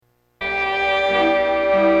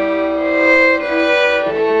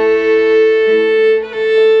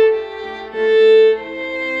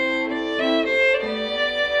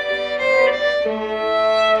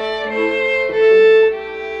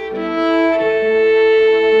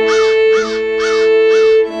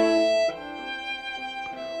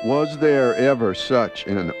Was there ever such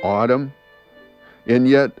an autumn? And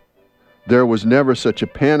yet, there was never such a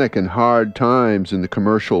panic and hard times in the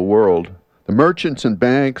commercial world. The merchants and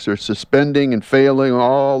banks are suspending and failing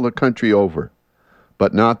all the country over,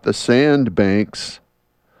 but not the sand banks,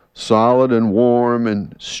 solid and warm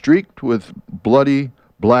and streaked with bloody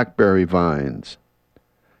blackberry vines.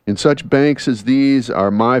 In such banks as these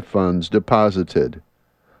are my funds deposited,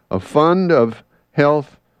 a fund of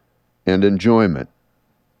health and enjoyment.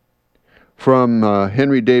 From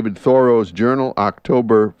Henry David Thoreau's journal,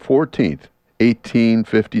 October 14th,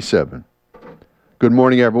 1857. Good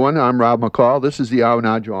morning, everyone. I'm Rob McCall. This is the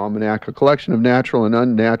Awanadjo Almanac, a collection of natural and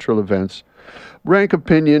unnatural events, rank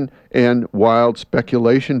opinion, and wild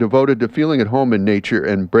speculation devoted to feeling at home in nature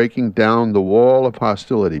and breaking down the wall of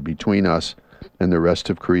hostility between us and the rest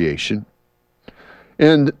of creation.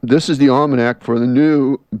 And this is the almanac for the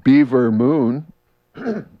new beaver moon.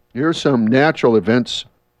 Here's some natural events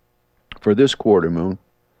for this quarter moon.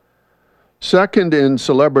 Second in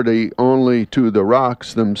celebrity only to the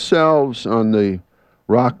rocks themselves on the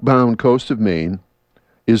rock-bound coast of Maine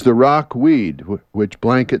is the rockweed, which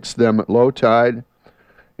blankets them at low tide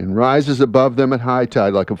and rises above them at high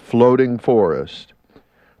tide like a floating forest.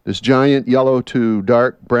 This giant yellow to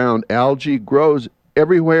dark brown algae grows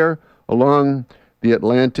everywhere along the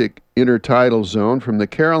Atlantic intertidal zone from the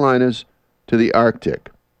Carolinas to the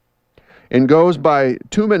Arctic, and goes by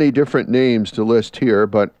too many different names to list here,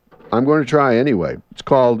 but I'm going to try anyway. It's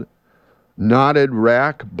called knotted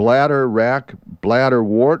rack,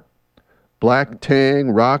 bladderwort, black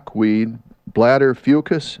tang, rockweed, bladder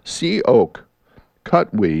fucus, sea oak,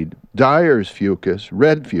 cutweed, dyer's fucus,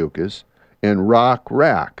 red fucus, and rock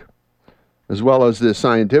rack, as well as the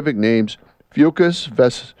scientific names Fucus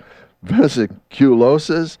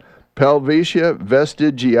vesiculosus, Pelvicia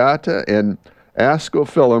vestigiata, and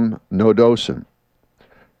Ascophyllum nodosum.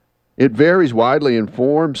 It varies widely in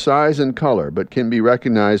form, size, and color, but can be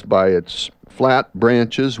recognized by its flat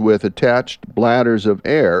branches with attached bladders of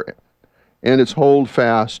air and its hold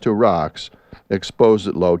fast to rocks exposed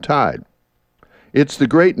at low tide. It's the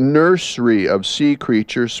great nursery of sea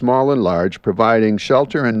creatures, small and large, providing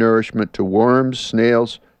shelter and nourishment to worms,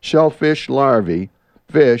 snails, shellfish, larvae,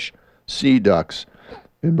 fish, sea ducks,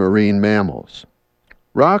 and marine mammals.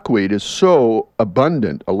 Rockweed is so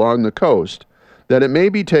abundant along the coast that it may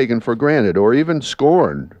be taken for granted or even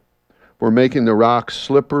scorned for making the rocks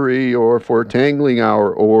slippery or for tangling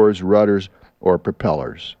our oars, rudders, or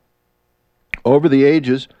propellers. Over the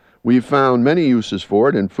ages, we've found many uses for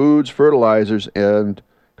it in foods, fertilizers, and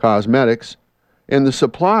cosmetics, and the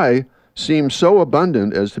supply seems so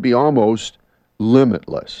abundant as to be almost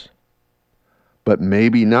limitless. But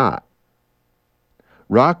maybe not.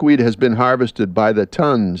 Rockweed has been harvested by the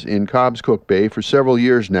tons in Cobscook Bay for several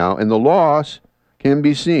years now, and the loss can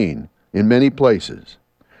be seen in many places,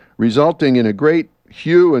 resulting in a great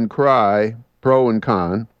hue and cry, pro and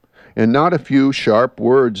con, and not a few sharp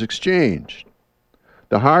words exchanged.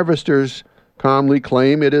 The harvesters calmly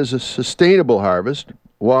claim it is a sustainable harvest,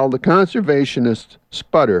 while the conservationists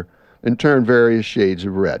sputter and turn various shades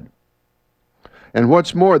of red. And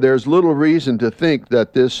what's more, there's little reason to think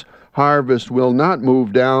that this harvest will not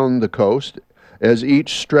move down the coast as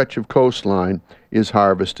each stretch of coastline is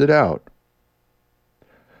harvested out.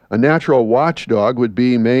 A natural watchdog would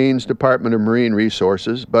be Maine's Department of Marine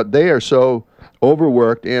Resources, but they are so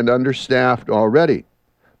overworked and understaffed already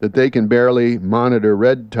that they can barely monitor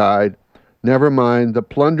red tide, never mind the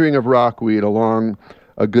plundering of rockweed along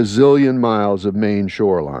a gazillion miles of Maine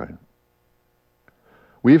shoreline.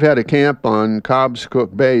 We've had a camp on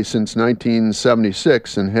Cobscook Bay since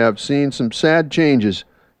 1976 and have seen some sad changes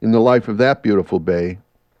in the life of that beautiful bay.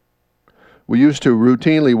 We used to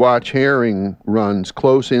routinely watch herring runs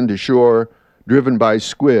close into shore, driven by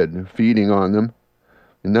squid feeding on them.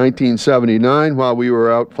 In 1979, while we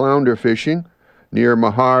were out flounder fishing near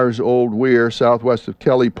Mahar's Old Weir, southwest of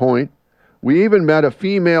Kelly Point, we even met a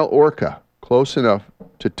female orca close enough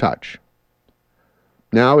to touch.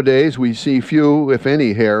 Nowadays, we see few, if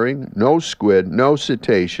any, herring, no squid, no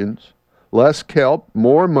cetaceans, less kelp,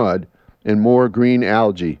 more mud, and more green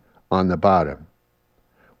algae on the bottom.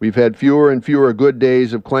 We've had fewer and fewer good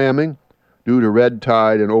days of clamming due to red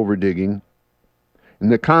tide and overdigging.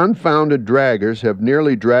 And the confounded draggers have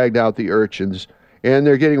nearly dragged out the urchins, and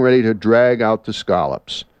they're getting ready to drag out the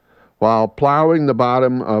scallops, while plowing the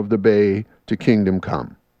bottom of the bay to kingdom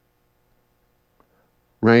come.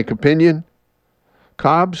 Rank opinion?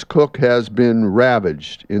 Cobscook has been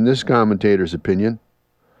ravaged, in this commentator's opinion.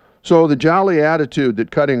 So the jolly attitude that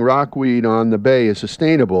cutting rockweed on the bay is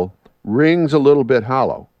sustainable rings a little bit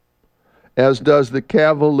hollow. as does the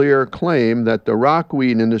cavalier claim that the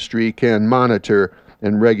rockweed industry can monitor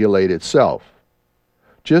and regulate itself.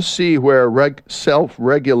 Just see where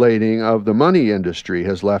self-regulating of the money industry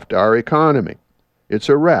has left our economy. It's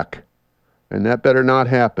a wreck, and that better not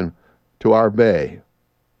happen to our bay.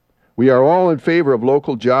 We are all in favor of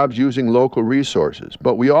local jobs using local resources,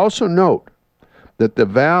 but we also note that the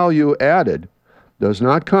value added does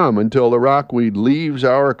not come until the rockweed leaves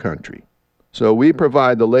our country. So we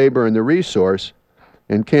provide the labor and the resource,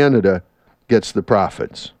 and Canada gets the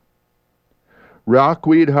profits.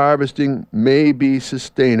 Rockweed harvesting may be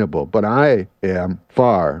sustainable, but I am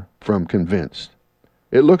far from convinced.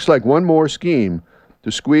 It looks like one more scheme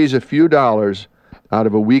to squeeze a few dollars out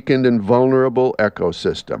of a weakened and vulnerable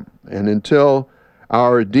ecosystem. And until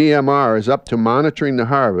our DMR is up to monitoring the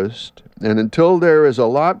harvest, and until there is a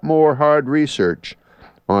lot more hard research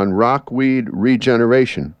on rockweed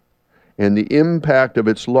regeneration and the impact of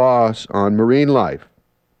its loss on marine life,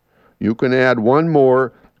 you can add one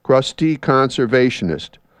more crusty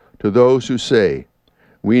conservationist to those who say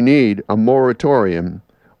we need a moratorium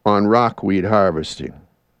on rockweed harvesting.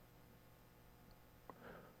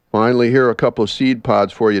 Finally, here are a couple of seed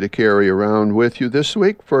pods for you to carry around with you this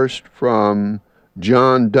week. First, from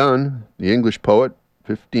John Donne, the English poet,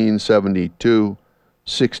 1572,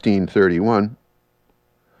 1631.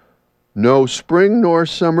 No spring nor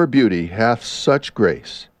summer beauty hath such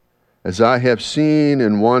grace as I have seen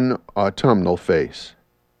in one autumnal face.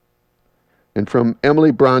 And from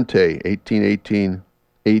Emily Bronte, 1818,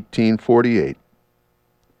 1848.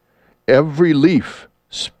 Every leaf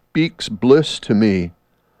speaks bliss to me,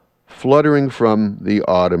 fluttering from the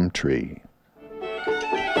autumn tree.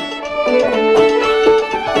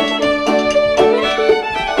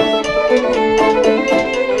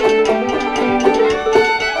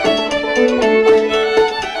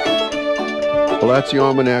 Well, that's the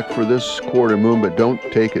almanac for this quarter moon, but don't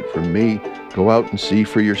take it from me. Go out and see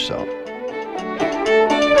for yourself.